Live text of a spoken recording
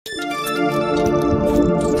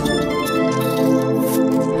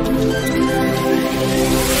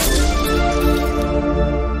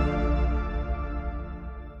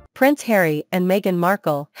Prince Harry and Meghan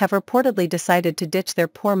Markle have reportedly decided to ditch their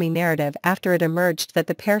 "poor me" narrative after it emerged that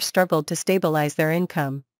the pair struggled to stabilize their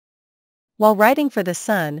income. While writing for The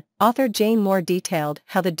Sun, author Jane Moore detailed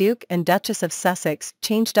how the Duke and Duchess of Sussex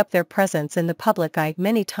changed up their presence in the public eye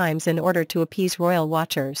many times in order to appease royal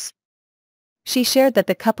watchers. She shared that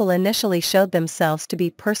the couple initially showed themselves to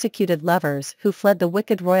be persecuted lovers who fled the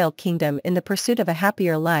wicked royal kingdom in the pursuit of a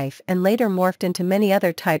happier life and later morphed into many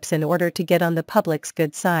other types in order to get on the public's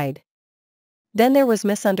good side. Then there was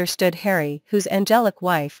misunderstood Harry, whose angelic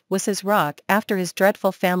wife was his rock after his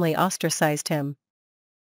dreadful family ostracized him.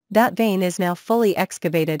 That vein is now fully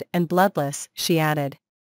excavated and bloodless, she added.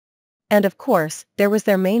 And of course, there was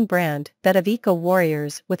their main brand, that of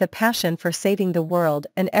eco-warriors with a passion for saving the world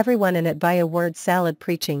and everyone in it via word salad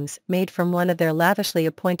preachings made from one of their lavishly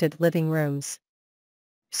appointed living rooms.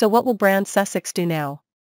 So what will brand Sussex do now?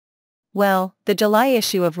 Well, the July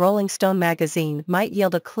issue of Rolling Stone magazine might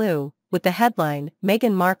yield a clue, with the headline,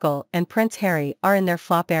 "Meghan Markle and Prince Harry are in their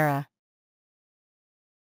flop era."